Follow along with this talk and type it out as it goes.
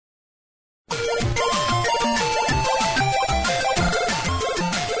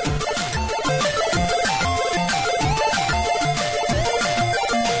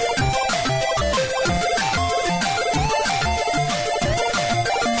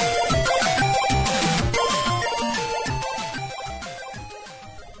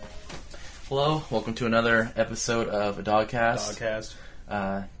hello. Welcome to another episode of a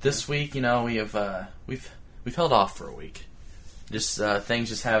Dogcast. This week, we've held off for a week. Just things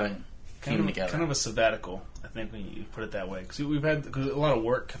just haven't came together. Kind of a sabbatical, I think, when you put it that way. Because we've had a lot of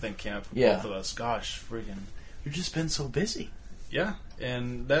work, I think, came up for both of us. Gosh, freaking, you've just been so busy. Yeah,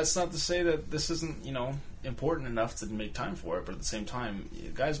 and that's not to say that this isn't, important enough to make time for it. But at the same time,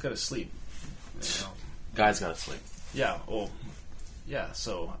 guys got to sleep. Guys got to sleep. Yeah. Well. Yeah,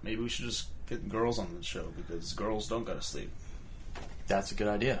 so maybe we should just get girls on the show because girls don't gotta sleep. That's a good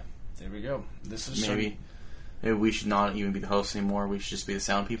idea. There we go. This is maybe we should not even be the hosts anymore. We should just be the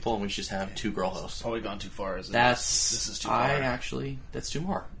sound people, and we should just have two girl hosts. Probably gone too far. This is too far. That's too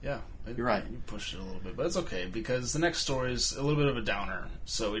far. Yeah, you're right. You pushed it a little bit, but it's okay because the next story is a little bit of a downer.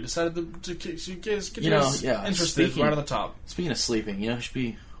 So we decided to get you guys interested right at the top. Speaking of sleeping, who should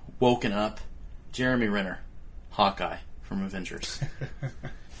be woken up? Jeremy Renner, Hawkeye. From Avengers.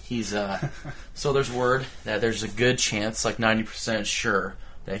 He's so there's word that there's a good chance, like 90% sure,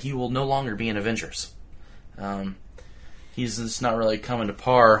 that he will no longer be in Avengers. He's just not really coming to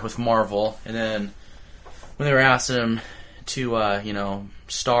par with Marvel. And then when they were asking him to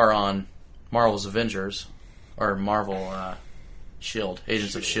star on Marvel's Avengers or Marvel Shield,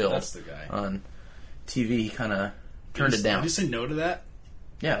 Agents of Shield, that's the guy on TV, he kind of turned it down. Did you say no to that?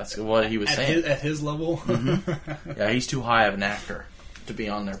 Yeah, that's what he was saying. At his level? Mm-hmm. Yeah, he's too high of an actor to be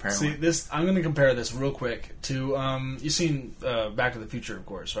on there, apparently. See, I'm going to compare this real quick to... you've seen Back to the Future, of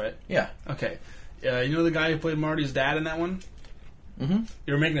course, right? Yeah. Okay. You know the guy who played Marty's dad in that one? Mm-hmm.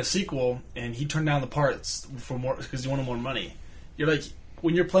 They were making a sequel, and he turned down the parts for more because he wanted more money. You're like...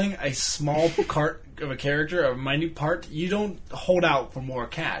 When you're playing a small part of a character, a minute part, you don't hold out for more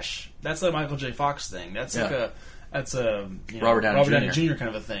cash. That's a Michael J. Fox thing. That's like a... That's a Robert Downey Jr. kind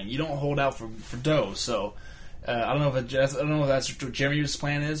of a thing. You don't hold out for dough. So I don't know if that's what Jeremy's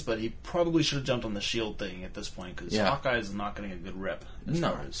plan is, but he probably should have jumped on the Shield thing at this point because Hawkeye is not getting a good rep.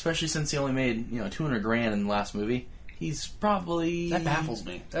 Especially since he only made $200,000 in the last movie. He's probably that baffles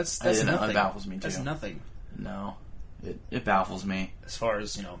me. That's nothing. That baffles me too. That's nothing. No, it baffles me. As far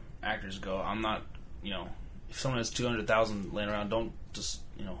as actors go, I'm not if someone has 200,000 laying around, don't just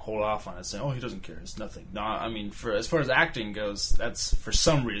hold off on it saying, oh, he doesn't care, it's nothing. No, I mean, as far as acting goes, that's for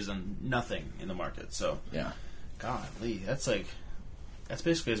some reason nothing in the market. So yeah, golly, that's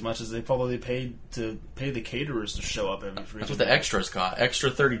basically as much as they probably paid to pay the caterers to show up every. That's what the extras got. Extra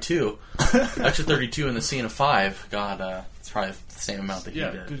 32, extra 32 in the scene of 5 got. It's probably the same amount that he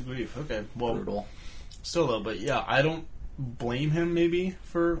did. Yeah, good grief. Okay, well, brutal. Still though, but yeah, I don't blame him maybe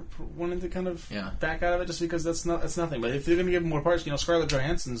for wanting to kind of back out of it just because that's nothing. But if they're going to give him more parts, Scarlett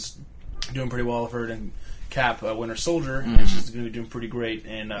Johansson's doing pretty well for it in Cap, Winter Soldier, and she's going to be doing pretty great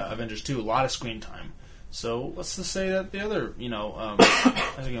in Avengers 2. A lot of screen time. So let's just say that the other, I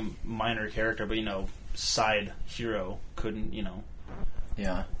think a minor character, but side hero couldn't,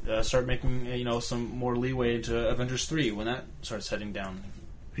 start making some more leeway into Avengers 3 when that starts heading down.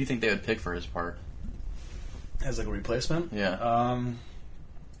 Who do you think they would pick for his part? As like a replacement? Yeah.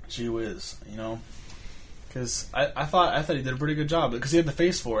 Gee whiz, because I thought he did a pretty good job because he had the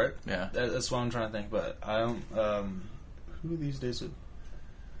face for it. Yeah. That's what I'm trying to think, but I don't. Who these days would?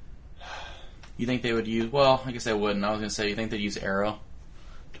 You think they would use? Well, I guess they wouldn't. I was going to say you think they'd use Arrow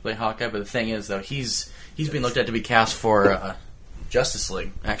to play Hawkeye, but the thing is though he's being looked at to be cast for Justice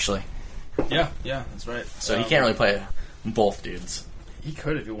League actually. Yeah, that's right. So he can't really play both dudes. He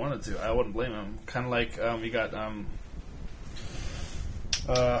could if he wanted to. I wouldn't blame him. Kind of like we got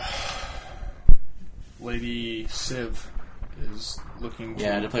Lady Civ is looking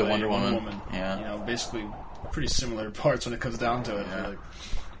to play Wonder Woman. Yeah, basically pretty similar parts when it comes down to it. Yeah. I feel like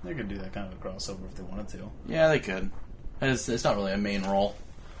they could do that kind of a crossover if they wanted to. Yeah, they could. It's not really a main role.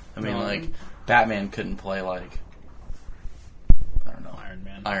 I mean, Batman couldn't play I don't know,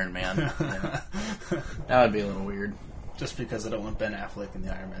 Iron Man. Yeah. That would be a little weird. Just because I don't want Ben Affleck in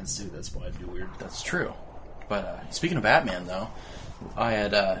the Iron Man suit, that's why it'd be weird. That's true. But speaking of Batman, though, I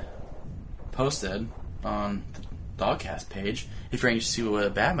had posted on the Dogcast page, if you're anxious to see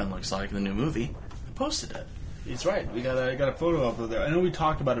what Batman looks like in the new movie, I posted it. It's right. I got a photo of it there. I know we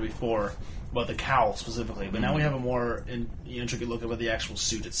talked about it before, about the cowl specifically, but now we have a more intricate look at the actual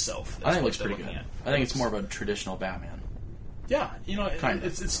suit itself. I think it looks pretty good. I think it's more of a traditional Batman. Yeah,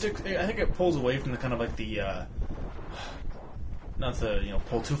 it sticks. I think it pulls away from the kind of like the. Not to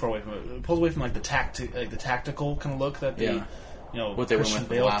pull too far away from it. It pulls away from the tactical kind of look that the what they Christian went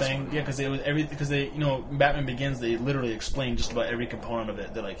with Bale the last thing. one. Yeah, because Batman Begins, they literally explain just about every component of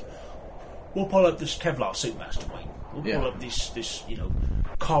it. They're like, we'll pull up this Kevlar suit, Master Wayne. We'll pull up this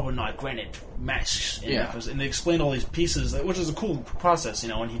carbonite granite masks. Yeah. And they explained all these pieces, which is a cool process,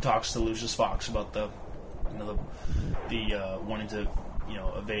 when he talks to Lucius Fox about the wanting to,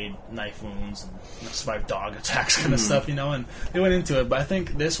 evade knife wounds and survive dog attacks kind of stuff, and they went into it. But I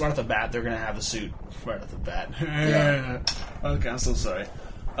think this, right off the bat, they're going to have the suit right off the bat. Yeah. Okay, I'm so sorry.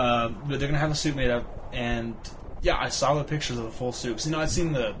 But they're going to have the suit made up, and yeah, I saw the pictures of the full suit. Because, I'd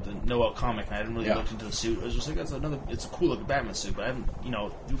seen the Noel comic, and I hadn't really looked into the suit. I was just like, it's a cool looking Batman suit, but I haven't,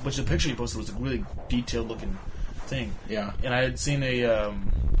 which the picture you posted was a really detailed looking thing. Yeah. And I had seen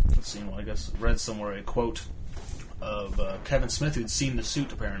read somewhere a quote of Kevin Smith who'd seen the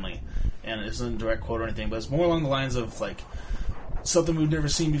suit apparently, and it isn't a direct quote or anything, but it's more along the lines of like something we've never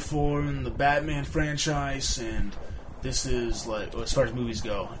seen before in the Batman franchise, and this is like, as far as movies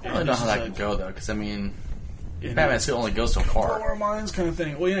go. I don't know how that could go though, because Batman suit only goes so far. Our minds kind of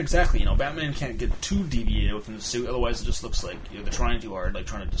thing. Well, yeah, exactly. Batman can't get too deviated from the suit, otherwise it just looks like they're trying too hard, like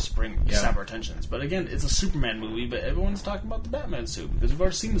trying to snap our attentions. But again, it's a Superman movie, but everyone's talking about the Batman suit because we've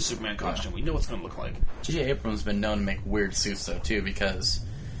already seen the Superman costume. We know what's going to look like. J.J. Abrams has been known to make weird suits though too, because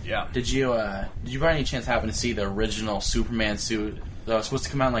did you by any chance happen to see the original Superman suit that was supposed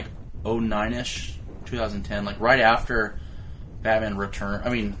to come out in like 09-ish, 2010, like right after Batman Return?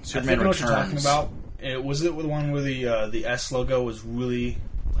 Superman Returns. What you're talking about. Was it the one where the S logo was really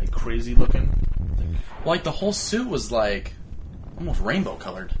like crazy looking? Like the whole suit was like almost rainbow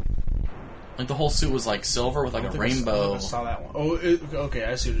colored. Like the whole suit was like silver with like a rainbow. I saw that one. Oh, okay.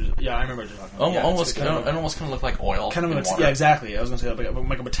 I see. I remember what you're talking about. Almost kind of looked like oil. Kind of water. Yeah, exactly. I was going to say like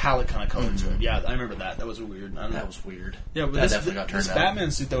a metallic kind of color to it. Yeah, I remember that. That was weird. That was weird. Yeah, but that definitely got turned this out.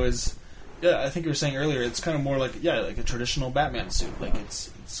 Batman suit though is. Yeah, I think you were saying earlier, it's kind of more like a traditional Batman suit. Like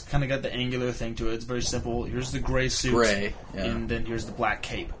it's kind of got the angular thing to it. It's very simple. Here's the gray suit, and then here's the black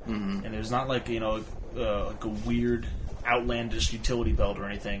cape. Mm-hmm. And there's not like like a weird outlandish utility belt or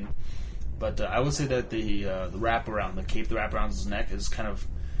anything. But I would say that the wraparound, the cape, the wraparound his neck is kind of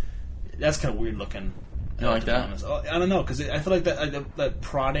weird looking. You like that? I don't know, because I feel like that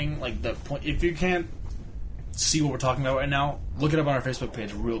prodding, like the point. If you can't see what we're talking about right now, look it up on our Facebook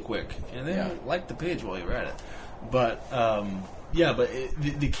page real quick, and then like the page while you're at it. But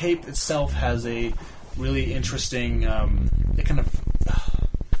the cape itself has a really interesting. It kind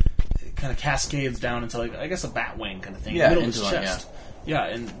of cascades down into like, I guess, a bat wing kind of thing in the middle of his chest. Yeah,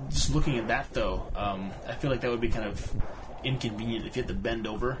 and just looking at that though, I feel like that would be kind of inconvenient if you had to bend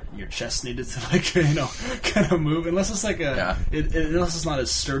over and your chest needed to kind of move, unless it's like unless it's not as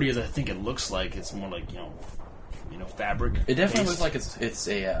sturdy as I think it looks like. It's more like fabric. It definitely looks like it's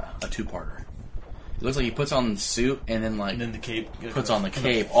a two-parter. It looks like he puts on the suit and then the cape puts on the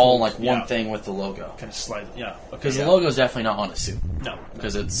cape, all like one thing with the logo. Kind of slides, because the logo is definitely not on a suit. No,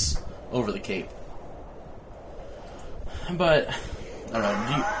 because it's over the cape. But I don't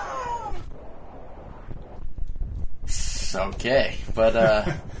know. Okay, but go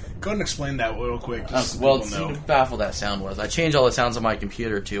ahead and explain that real quick. See how baffled that sound was. I changed all the sounds on my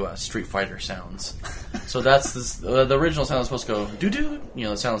computer to Street Fighter sounds. So that's the original sound was supposed to go doo doo.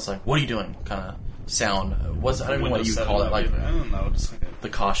 It sounds like, what are you doing? Kind of sound. I don't know what you call it. Like, I don't know. Just like the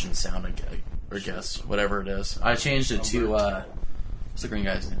caution sound, I guess, whatever it is. I changed it to what's the green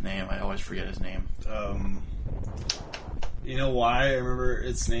guy's name? I always forget his name. You know why I remember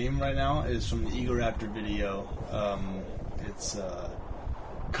its name right now is from the Egoraptor video. It's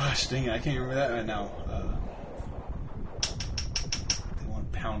gosh dang it, I can't remember that right now. They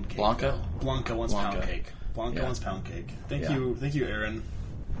want pound cake. Blanca wants pound cake. Blanca wants pound cake. Thank you, Aaron.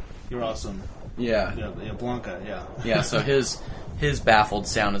 You're awesome. Yeah, Blanca. Yeah. Yeah. So his baffled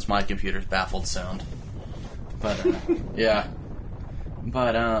sound is my computer's baffled sound. But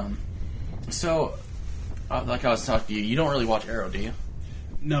so like I was talking to you, you don't really watch Arrow, do you?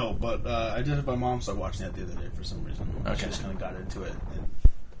 No, but I did have my mom start watching that the other day for some reason. Okay. She just kind of got into it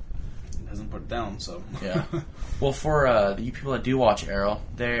and hasn't put it down, so. Yeah. Well, for you people that do watch Arrow,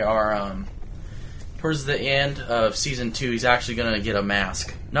 they are, towards the end of Season 2, he's actually going to get a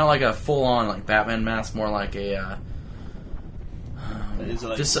mask. Not like a full-on like Batman mask, more like a, is it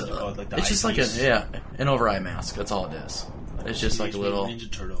like, just, like the it's just like an over-eye mask. That's all it is. It's just like a little...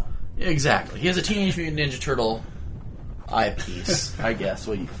 Ninja Turtle. Exactly. He has a Teenage Mutant Ninja Turtle eyepiece, I guess,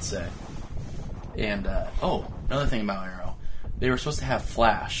 what you could say. And, another thing about Arrow. They were supposed to have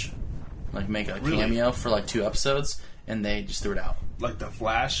Flash, like, make a cameo for, like, 2 episodes, and they just threw it out. Like the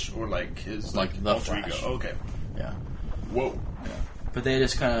Flash, or like his... Like the Flash. Ego? Okay. Yeah. Whoa. Yeah. But they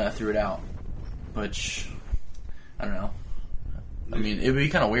just kind of threw it out, which, I don't know. I mean, it would be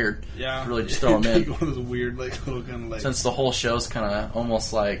kind of weird. Yeah. To really just throw them in. One of those weird, like, little kind of like... Since the whole show's kind of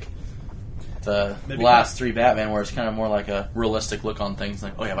almost like... the last 3 Batman, where it's kind of more like a realistic look on things.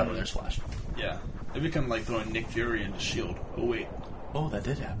 Like, oh yeah, by the way, there's Flash. Yeah, it'd be kind of like throwing Nick Fury into S.H.I.E.L.D. Oh wait, that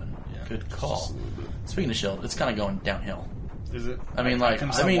did happen. Yeah, good call. Speaking of S.H.I.E.L.D., it's kind of going downhill. Is it? I mean, I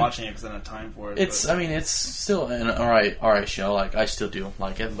can stop watching it because I don't have time for it. It's still an all right show. Like, I still do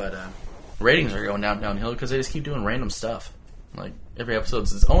like it, but ratings are going downhill because they just keep doing random stuff. Like, every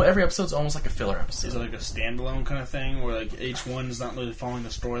episode's almost like a filler episode. Is it like a standalone kind of thing where like each one is not really following the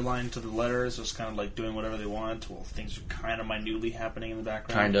storyline to the letter? It's just kind of like doing whatever they want. Well, things are kind of minutely happening in the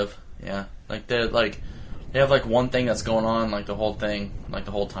background. Kind of, yeah. Like they have like one thing that's going on, like the whole thing, like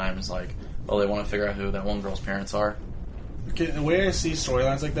the whole time is like, oh, they want to figure out who that one girl's parents are. Okay, the way I see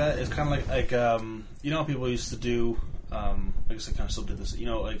storylines like that is kind of like you know how people used to do. I guess I kind of still do this. You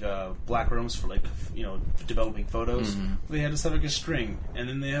know, like black rooms for like developing photos. Mm-hmm. They had just have like a string, and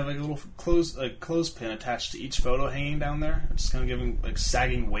then they have like a little clothespin attached to each photo hanging down there, just kind of giving like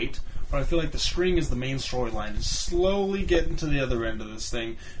sagging weight. But I feel like the string is the main storyline. Just slowly getting to the other end of this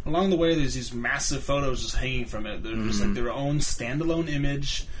thing. Along the way, there's these massive photos just hanging from it. They're just like their own standalone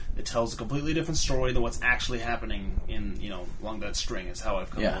image. It tells a completely different story than what's actually happening in along that string. Is how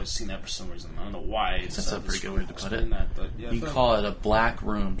I've always seen that for some reason. I don't know why. That's a pretty good way to put it. That, but yeah, you call it a black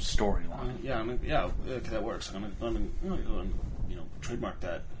room storyline. Okay, that works. I'm gonna go and trademark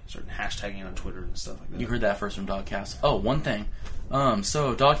that. Start hashtagging on Twitter and stuff like that. You heard that first from Dogcast. Oh, one thing.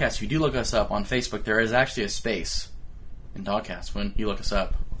 So Dogcast, if you do look us up on Facebook, there is actually a space in Dogcast when you look us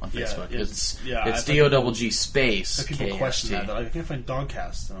up on Facebook. It's DOGG space. People question that. I can't find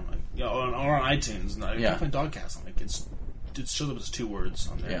Dogcast, and I'm like, or on iTunes, and I can't find Dogcast. I'm like, it shows up as 2 words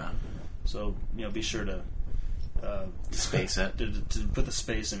on there. Yeah. So be sure to space it to put the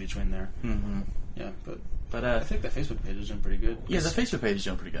space in between there. Mm-hmm. Yeah, but I think that Facebook page is doing pretty good. Yeah, the Facebook page is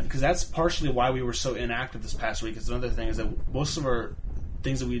doing pretty good. Because that's partially why we were so inactive this past week. Because another thing is that most of our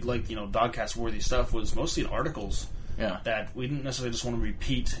things that we'd like, Dogcast worthy stuff was mostly in articles. Yeah. That we didn't necessarily just want to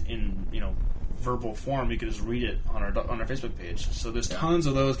repeat in verbal form. You could just read it on our Facebook page. So there's tons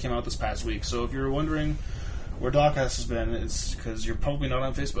of those came out this past week. So if you're wondering where Dogcast has been, it's because you're probably not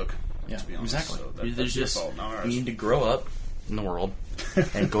on Facebook. Yeah, to be honest. Exactly. So that's your fault, not ours. You need to grow up in the world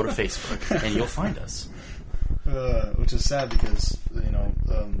and go to Facebook, and you'll find us. Which is sad because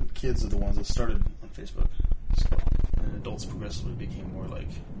kids are the ones that started on Facebook, and adults progressively became more like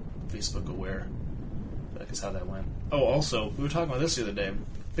Facebook aware. That is how that went. Oh, also, we were talking about this the other day.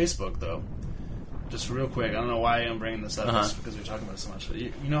 Facebook, though, just real quick. I don't know why I'm bringing this up. Just because we were talking about it so much.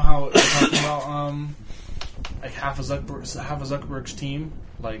 You know how we're talking about like half of Zuckerberg's team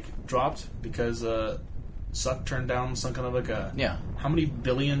dropped because Zuck turned down some kind of like a how many $1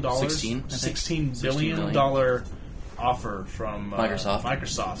 billion? $16 billion offer from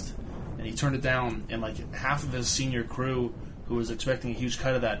Microsoft, and he turned it down. And half of his senior crew, who was expecting a huge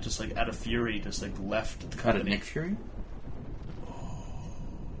cut of that, just out of fury, just left the company. Out of Nick Fury?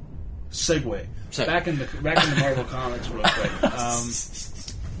 Segue. Back in the Marvel comics, real quick.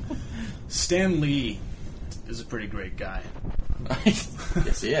 Stan Lee is a pretty great guy.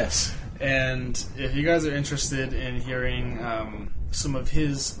 Yes, he is. And if you guys are interested in hearing some of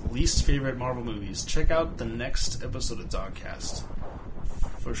his least favorite Marvel movies, check out the next episode of Dogcast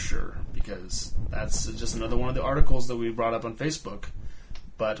for sure, because that's just another one of the articles that we brought up on Facebook.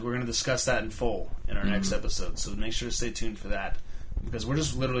 But we're going to discuss that in full in our next episode, so make sure to stay tuned for that, because we're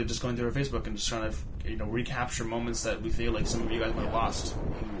just literally just going through our Facebook and just trying to recapture moments that we feel like some of you guys might have lost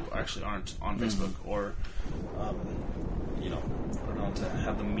who actually aren't on Facebook or or not to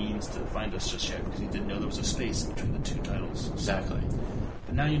have the means to find us just yet, because you didn't know there was a space in between the 2 titles. Exactly.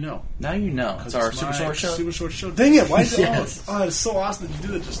 But now you know. Now you know. It's our super short show. Super short show. Dang it! Why is it? Yes. Oh, it's so awesome that you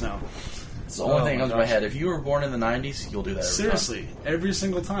did it just now. It's the only thing that comes to my head. If you were born in the 90s, you'll do that Seriously, every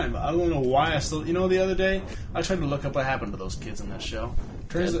single time. I don't know why I still... the other day, I tried to look up what happened to those kids in that show.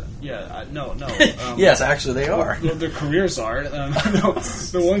 Turns out... Yeah, no. Yes, actually, they are. Their careers are.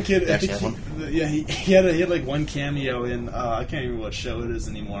 The one kid... He had one cameo in... I can't remember what show it is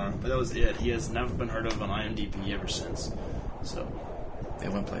anymore, but that was it. He has never been heard of on IMDb ever since. So... They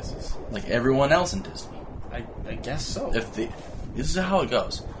went places. Like everyone else in Disney. I guess so. This is how it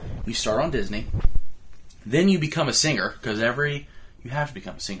goes. You start on Disney, then you become a singer, because you have to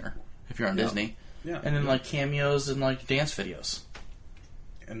become a singer if you're on Disney. Yeah. And then cameos and dance videos.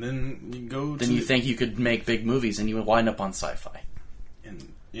 And then you go Then you think you could make big movies, and you would wind up on Sci-Fi.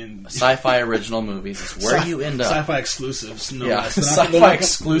 In Sci-Fi original movies is where you end up. Sci-Fi exclusives. No, yeah, Sci-Fi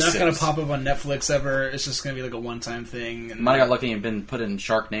exclusives. Not going to pop up on Netflix ever. It's just going to be a one-time thing. And might have got lucky and been put in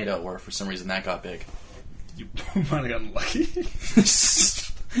Sharknado, where for some reason that got big. You might have gotten lucky.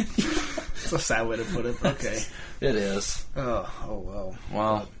 It's a sad way to put it. Okay. It is. Oh well.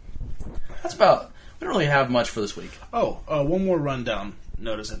 Well, that's about. We don't really have much for this week. One more rundown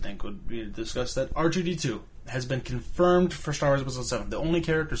notice I think would be to discuss that R2-D2 has been confirmed for Star Wars Episode 7. The only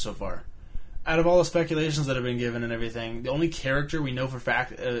character so far. Out of all the speculations that have been given and everything, the only character we know for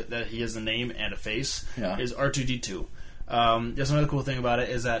fact that he has a name and a face is R2-D2. There's another cool thing about it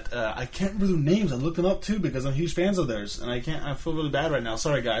is that I can't remember their names. I looked them up too because I'm huge fans of theirs, and I feel really bad right now.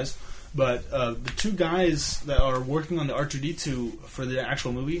 Sorry, guys. But the two guys that are working on the R2-D2 for the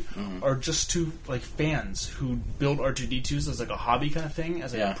actual movie are just two like fans who build R2-D2s as like a hobby kind of thing,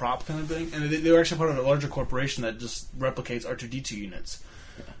 as like a prop kind of thing, and they were actually part of a larger corporation that just replicates R2-D2 units.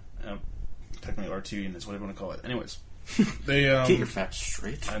 Technically R2 units, whatever you want to call it. Anyways, they get your facts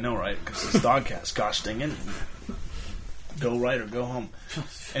straight. I know, right? Because it's Dogcast. Gosh dang it. Go right or go home.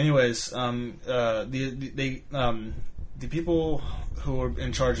 Anyways, the people who were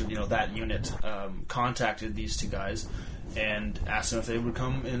in charge of that unit contacted these two guys and asked them if they would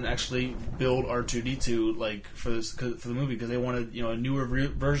come and actually build R2-D2 like for the movie because they wanted a newer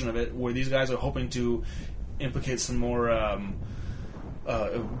version of it where these guys are hoping to implicate some more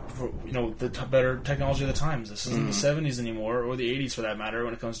the better technology of the times. This isn't the 70s anymore, or the 80s for that matter.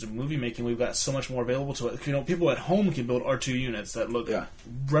 When it comes to movie making, we've got so much more available to it. People at home can build R2 units that look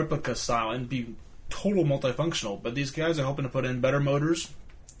replica style and be total multifunctional. But these guys are hoping to put in better motors,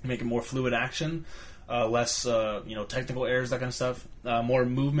 make it more fluid action, less technical errors, that kind of stuff, more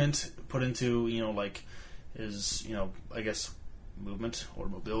movement put into I guess movement or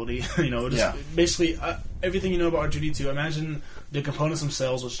mobility, basically everything you know about R2-D2. Imagine the components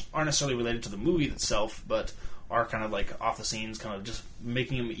themselves, which aren't necessarily related to the movie itself, but are kind of like off the scenes, kind of just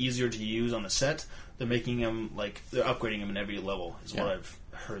making them easier to use on the set. They're making them they're upgrading them in every level, is what I've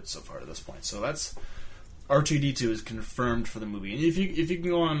heard so far at this point. So that's R2-D2 is confirmed for the movie. And if you can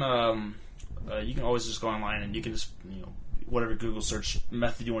go on, you can always just go online and you can just whatever Google search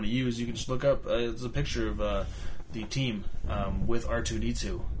method you want to use, you can just look up. There's a picture of the team with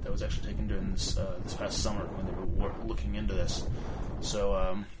R2-D2 that was actually taken during this past summer when they were looking into this.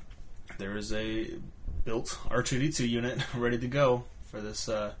 So there is a built R2-D2 unit ready to go for this.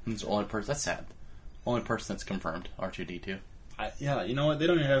 It's the only person. That's sad. Only person that's confirmed R2-D2. You know what? They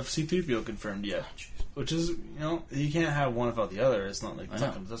don't even have C-3PO confirmed yet. Which is, you can't have one without the other. It's not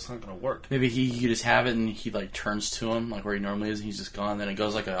that's not going to work. Maybe he could just have it and he turns to him where he normally is and he's just gone. Then it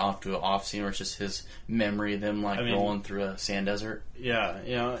goes off to an off scene where it's just his memory of them rolling through a sand desert.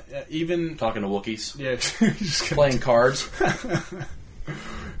 Yeah, even talking to Wookiees. Yeah, just playing cards.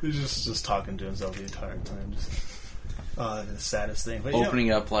 He's just talking to himself the entire time. The saddest thing. But,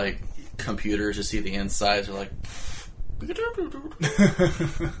 opening up computers to see the insides are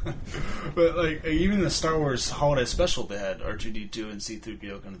but even the Star Wars Holiday Special, they had R2-D2 and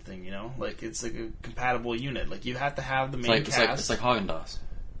C-3PO kind of thing. It's like a compatible unit. You have to have the main cast. It's like Haagen-Dazs.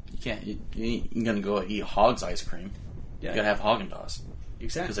 You can't. You ain't gonna go eat Hog's ice cream. Yeah. You gotta have Haagen-Dazs.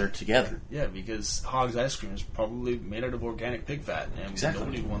 Exactly. Because they're together. Yeah, because Hog's ice cream is probably made out of organic pig fat, and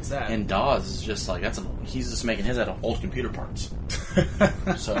nobody wants that. And Dawes is just he's just making his out of old computer parts.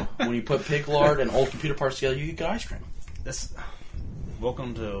 So when you put pig lard and old computer parts together, you get ice cream.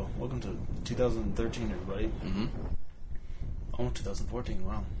 Welcome to 2013, everybody. Mm-hmm. Almost 2014.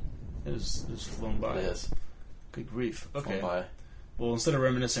 Wow, it is flown by. It is. Good grief. Okay. Flown by. Well, instead of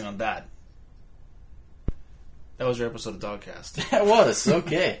reminiscing on that was your episode of Dogcast. That was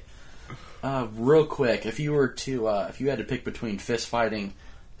okay. Real quick, if you had to pick between fist fighting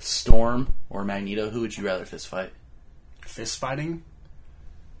Storm or Magneto, who would you rather fist fight? Fist fighting?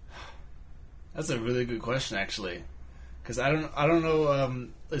 That's a really good question, actually. Because I don't know.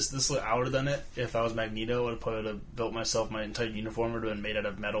 This I would have done it if I was Magneto. I would have built myself my entire uniform would have been made out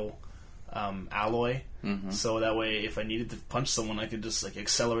of metal alloy. Mm-hmm. So that way, if I needed to punch someone, I could just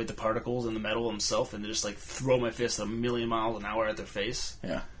accelerate the particles in the metal themselves and just throw my fist a million miles an hour at their face.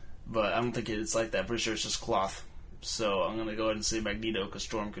 Yeah. But I don't think it's like that. I'm pretty sure it's just cloth. So I'm gonna go ahead and say Magneto because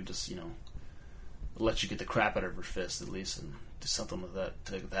Storm could just let you get the crap out of her fist at least and do something with that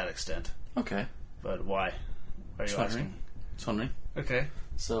to that extent. Okay. But why? Why are you asking? It's wondering. Okay.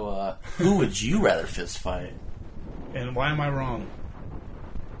 So, who would you rather fist fight? And why am I wrong?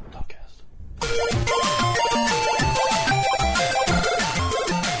 Dogcast.